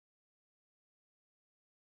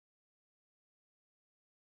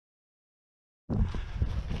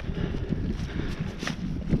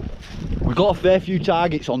We've got a fair few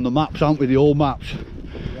targets on the maps, haven't we, the old maps?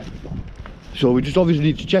 Yeah. So we just obviously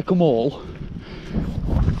need to check them all,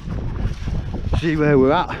 see where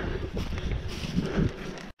we're at.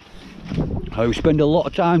 We spend a lot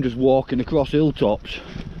of time just walking across hilltops.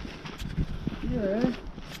 Yeah.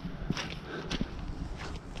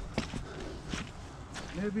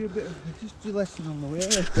 Maybe a bit of just a lesson on the way.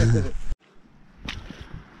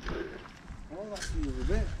 Oh, that's the other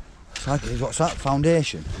bit. Like, what's that?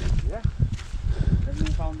 Foundation? Yeah.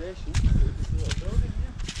 Everything foundation. It's a little building,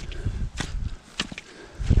 yeah.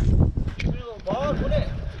 It'd be a little bored, wouldn't it?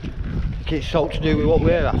 It's something to do with what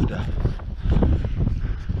we're after.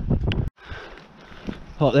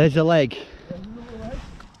 Oh, there's a leg. There's another leg.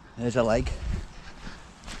 There's a leg.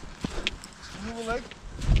 Another leg.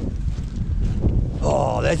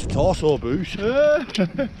 Oh, there's a torso boost.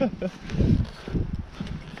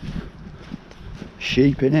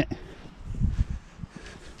 Sheep, innit?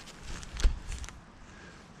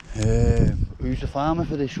 Who's the farmer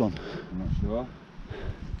for this one? I'm not sure.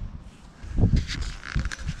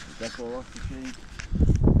 Depot lost the sheep.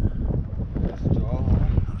 That's the jaw.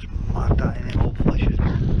 That's mad, that innit? Old flesh, isn't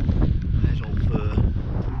it? There's old fur.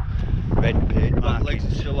 Red paint markings. Legs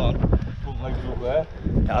are still on. Front legs are up there.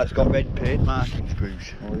 Yeah, it's got red paint markings,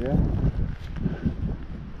 Bruce. Oh yeah.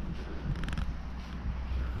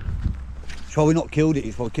 It's probably not killed it,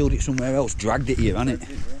 it's probably killed it somewhere else, dragged it here, hasn't it?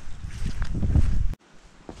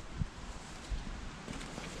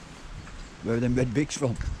 Where are them red bricks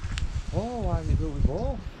from? Oh, why have you built with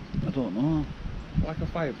both? I don't know. Like a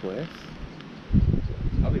fireplace.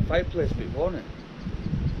 That'll be a fireplace bit, won't it?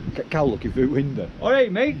 Cow looking through the window.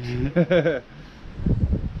 Alright, mate.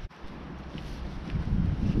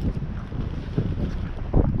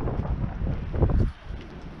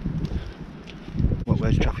 Well,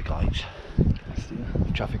 where's traffic lights?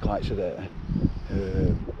 The traffic lights are there.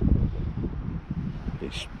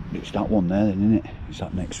 It's that one there then, isn't it? It's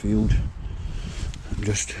that next field. I'm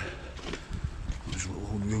just this little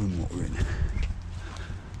old ruin what we're in.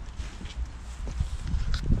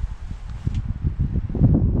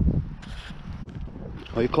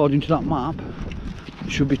 Well, according to that map, there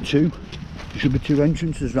should be two. There should be two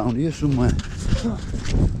entrances round here somewhere.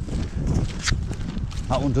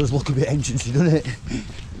 That one does look a bit entrancey, doesn't it?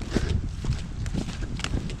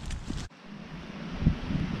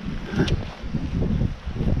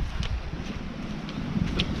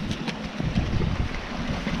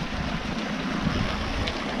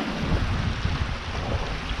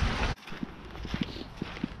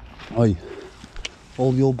 Oi,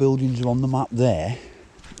 all the old buildings are on the map there.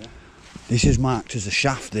 Yeah. This is marked as a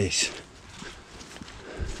shaft, this.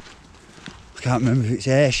 I can't remember if it's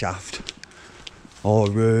air shaft or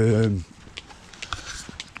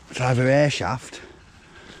it's either air shaft.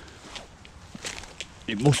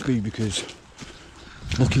 It must be because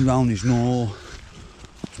looking round there's no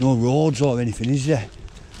roads or anything, is there?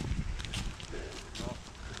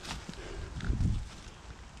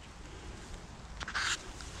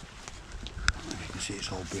 See,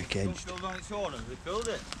 it's all brick edged. It's filled on its own, have they filled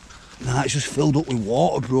it? Nah, it's just filled up with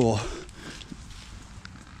water, bro.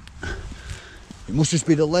 It must just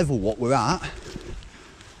be the level what we're at.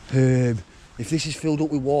 If this is filled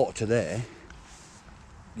up with water to there,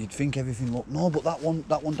 you'd think everything looked... No, but that one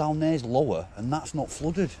down there is lower and that's not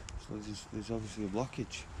flooded. So there's obviously a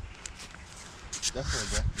blockage.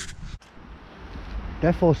 Definitely a blockage.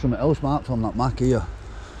 Definitely something else marked on that map here.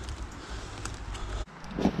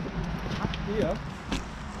 Here?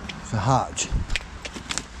 It's a hatch.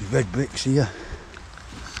 There's red bricks here.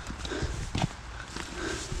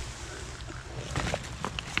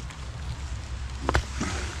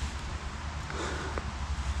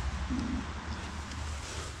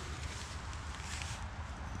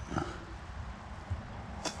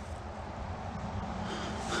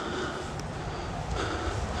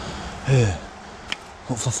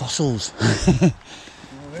 Look for fossils.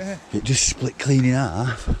 It just split clean in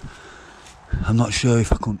half. I'm not sure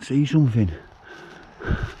if I couldn't see something.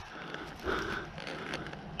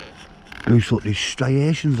 Bruce, look, there's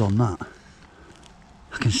striations on that.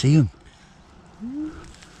 I can see them.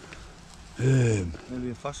 Maybe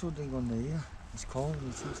a fossil dig under here. It's cold,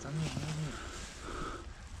 it's still standing there, isn't it?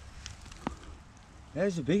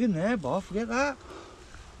 There's a big one there, Bob, forget that.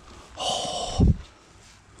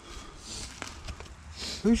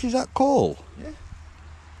 Bruce, is that coal? Yeah.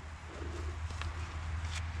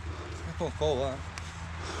 I call coal that.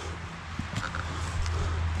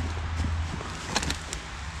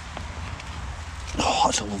 Oh,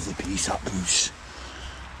 that's a lovely piece, that, Bruce.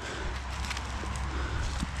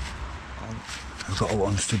 I've got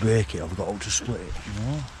ones to break it, I've got to split it.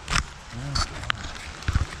 No. Yeah.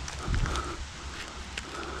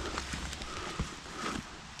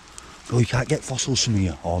 Well, you can't get fossils from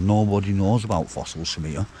here, or nobody knows about fossils from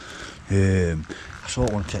here. I sort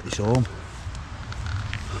of want to take this home.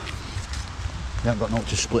 You haven't got nothing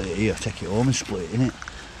to split it here, take it home and split it,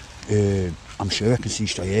 innit? I'm sure I can see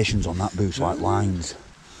striations on that boots like lines.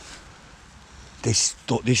 This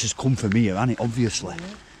has come from here, hasn't it, obviously?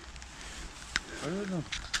 I don't know.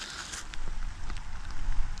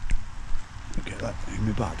 I'll get that in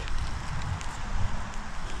my bag.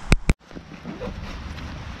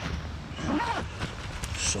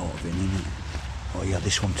 Sort of in, innit? Oh yeah,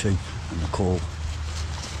 this one too, and the coal.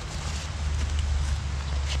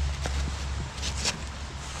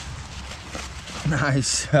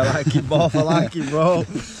 Nice, I like it, Bob, I like it, bro.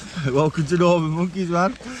 Welcome to Northern Monkeys,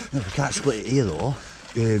 man. No, we can't split it here though.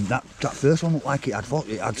 That first one looked like it had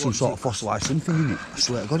some sort of fossilised something in it. I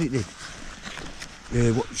swear to God it did.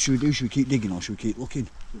 What should we do? Should we keep digging or should we keep looking?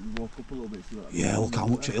 Walk up a little bit. Yeah, look how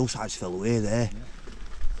much the hillsides fell away there.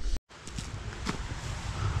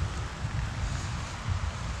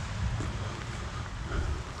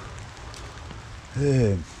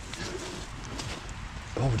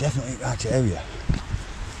 Oh, we're definitely in the right area.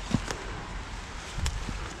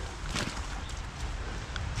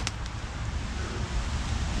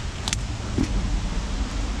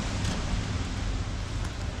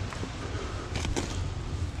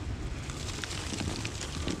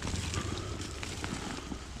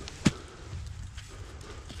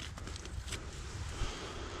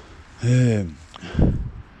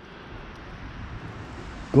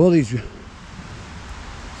 Go these.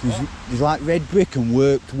 There's like red brick and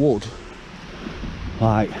worked wood.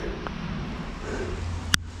 Like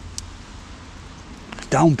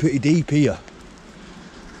down pretty deep here.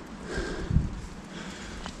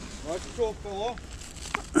 Why'd you so fall off?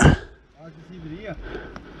 How'd you leave it here?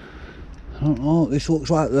 I don't know, this looks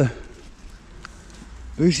like the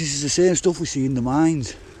Bruce, this is the same stuff we see in the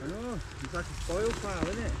mines. I know, it's like a spoil pile,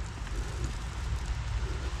 isn't it?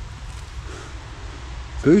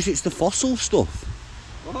 Bruce, it's the fossil stuff.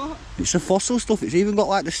 What? It's the fossil stuff. It's even got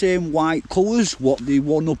like the same white colours what the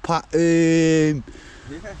one up at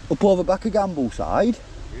up over back of Gamble side.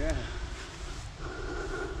 Yeah.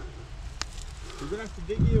 We're gonna have to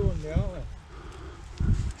dig here one day, aren't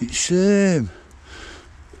we? It's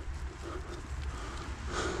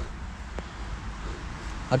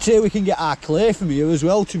I'd say we can get our clay from here as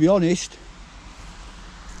well, to be honest.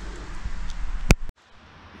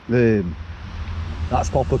 That's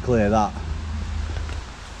proper clay, that.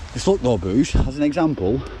 Just look though, Bruce, as an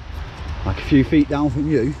example, like a few feet down from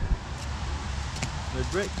you. Red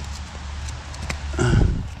brick.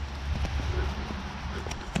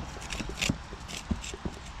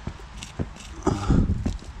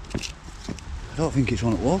 I don't think it's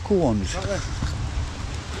one of the local ones.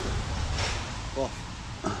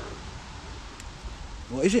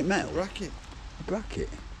 What is it, metal? Bracket. A bracket?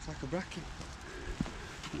 It's like a bracket.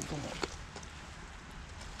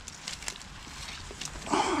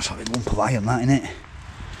 Oh, it's like a lump of iron, that, innit?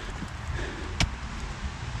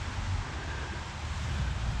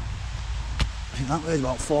 I think that weighs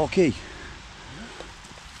about 4 key.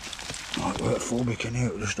 Oh, it worked full brick in here,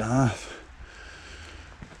 it was just half.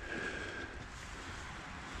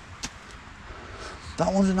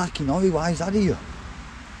 That one's a knacking horry, why is that here?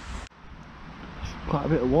 Quite a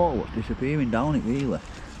bit of water what's disappearing down it, really.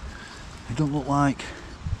 It don't look like...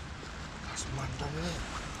 That's mad, down here.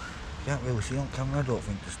 You can't really see on camera, I don't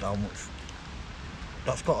think, just how much...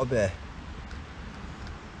 That's got to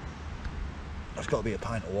be a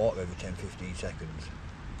pint of water every 10-15 seconds.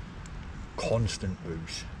 Constant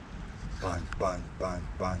boost. Bang, bang, bang,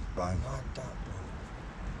 bang, bang. Mad that, bro.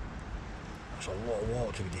 That's a lot of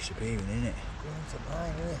water to be disappearing, isn't it? Going into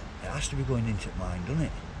mine, isn't it? It has to be going into mine, doesn't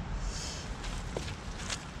it?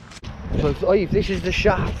 So if this is the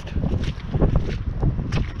shaft,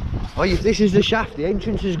 the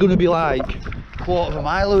entrance is going to be like a quarter of a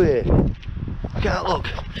mile away. Look,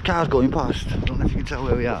 this car's going past. I don't know if you can tell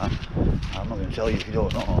where we are. I'm not going to tell you if you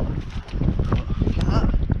don't know. Look at that.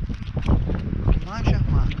 Look at my shaft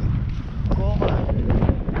marker. Corner.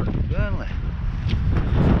 Burnley.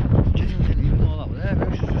 Genuinely didn't even know that was there.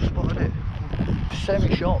 Bruce has just spotted it.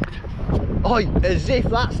 Semi-shocked. Oi, as if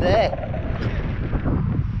that's there.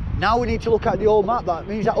 Now we need to look at the old map. That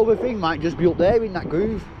means that other thing might just be up there in that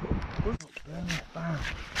groove.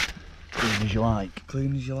 Clean as you like.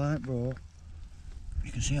 Clean as you like, bro.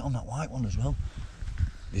 You can see it on that white one as well.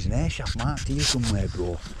 There's an air shaft marked here somewhere,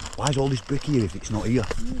 bro. Why is all this brick here if it's not here?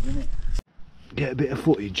 Isn't it? Get a bit of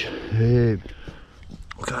footage.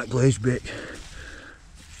 Look at that glazed brick.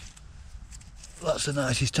 That's the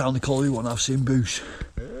nicest Townley Colliery one I've seen, Boos.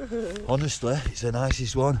 Honestly, it's the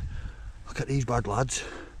nicest one. Look at these bad lads.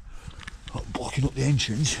 Blocking up the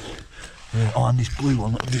entrance. Oh, and this blue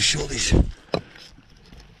one, let me just show this.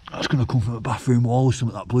 That's going to come from a bathroom wall or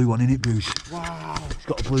something, that blue one, innit, Boos? Wow. It's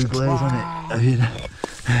got a blue glaze on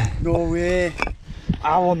it. No way.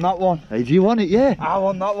 I want that one. Hey, do you want it? Yeah. I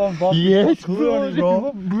want that one, Bob. Yes, bro. you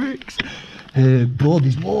want bricks. Bro,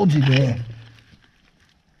 there's loads in there.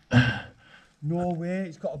 No way,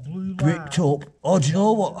 it's got a blue line. Bricked up. Oh, do you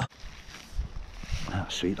know what?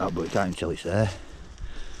 That's sweet, that, but you can't even tell it's there.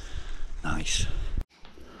 Nice.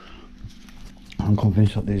 I'm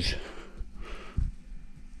convinced that there's...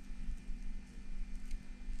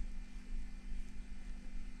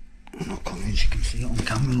 I'm not convinced you can see it on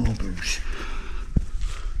camera though, Bruce.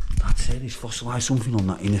 I'd say there's fossilised something on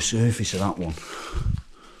that inner surface of that one.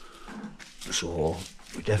 So,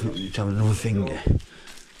 we definitely need to have another finger.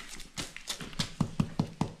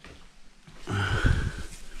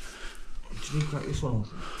 Did you crack this one?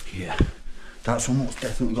 Yeah. That's one that's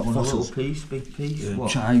definitely got One fossils. little piece, big piece.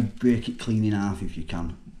 What? Try break it clean in half if you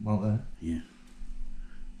can. Well there. Yeah.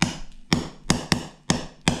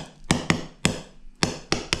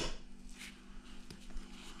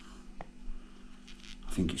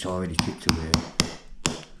 I think it's already tipped away.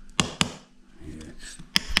 Yeah,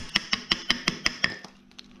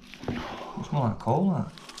 It's more like coal,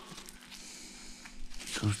 that.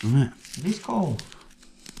 it does, doesn't it? It is coal.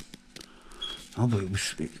 Oh, but it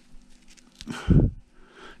was... do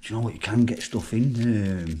you know what, you can get stuff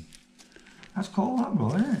in? That's coal, that,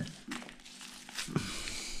 bro, isn't it?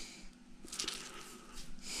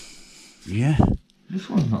 Yeah. This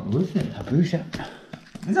one's not worth it. A booze, yeah.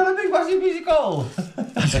 Is that a big massive piece of coal?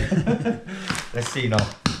 Let's see now.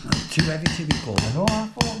 Too heavy to be cold. I know, I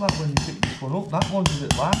thought that when you picked this one up, that one's a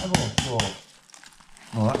bit lighter though, so...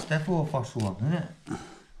 No, that's definitely a fossil one, isn't it?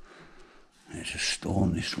 It's a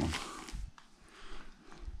stone, this one.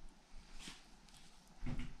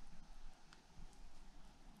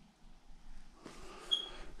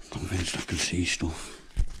 Convinced I can see stuff.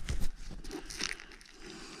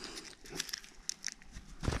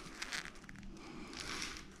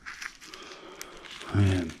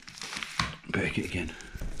 Break it again.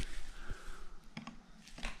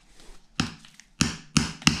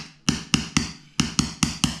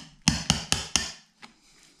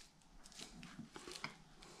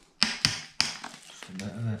 Just a bit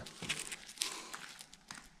of it.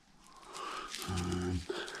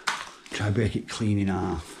 Try break it clean in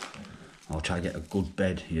half. Or try get a good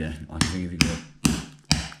bed here, like really good.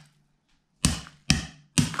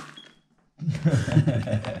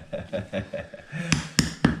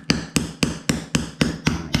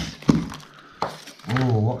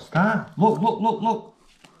 Oh, what's that? Look, look, look, look.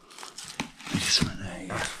 There's something there,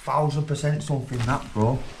 yeah. That's 1000% something, that,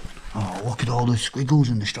 bro. Oh, look at all the squiggles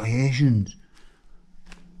and the striations.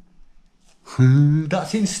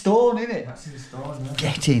 That's in stone, isn't it? That's in stone, yeah.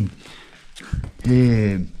 Get in.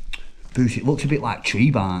 Bruce, it looks a bit like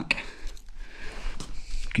tree bark.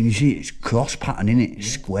 Can you see it's cross pattern, innit?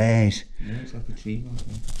 It's squares. Yeah, it's like a tree bark.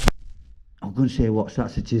 I'm going to say what's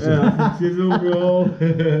that's a chisel. Yeah, chisel, bro.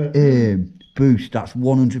 Bruce, that's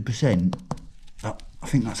 100%. I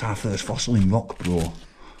think that's our first fossil in rock, bro.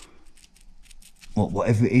 Look,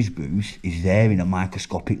 whatever it is, Bruce, is there in a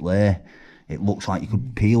microscopic layer. It looks like you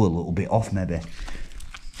could peel a little bit off, maybe.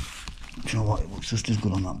 Do you know what? It looks just as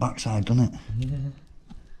good on that backside, doesn't it? Yeah.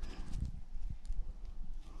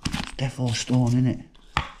 It's defo stone, innit?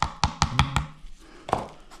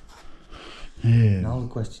 Now the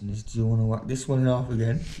question is, do you want to whack this one in half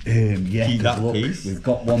again? Yeah, Keep 'cause that look, piece. we've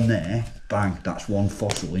got one there. Bang, that's one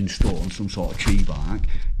fossil in stone, some sort of tree bark.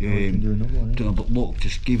 We can do another one, Don't know, but look,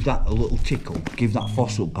 just give that a little tickle. Give that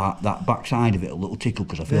fossil part, that backside of it, a little tickle,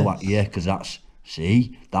 because I feel like, yeah, because that's,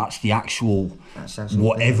 see, that's the actual, That's actual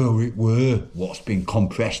whatever it were, what's been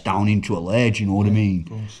compressed down into a layer, do you know what I mean? Of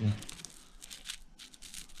course, yeah.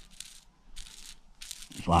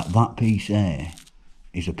 It's like that piece there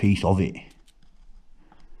is a piece of it.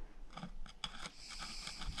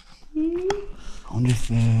 I wonder if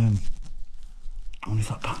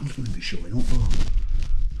that pattern's going to be showing up though.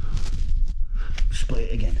 Split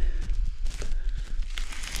it again.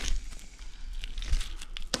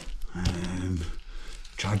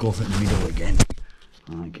 Try go for it in the middle again.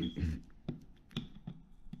 Like it.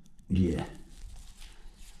 Yeah.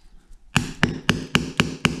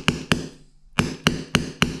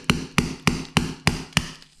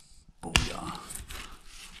 Booyah.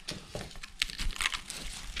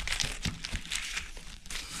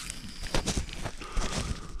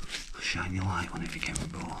 Shine your light on it again,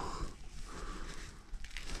 bro.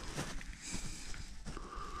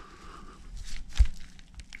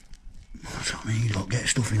 I mean, you don't get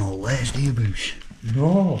stuff in all layers, do you, Bruce?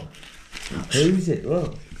 No. Who's it?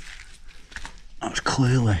 Look. That's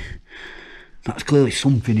clearly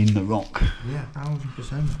something in the rock. Yeah,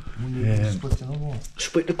 1000%. When you split another one.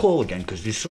 Split the coal again, because there's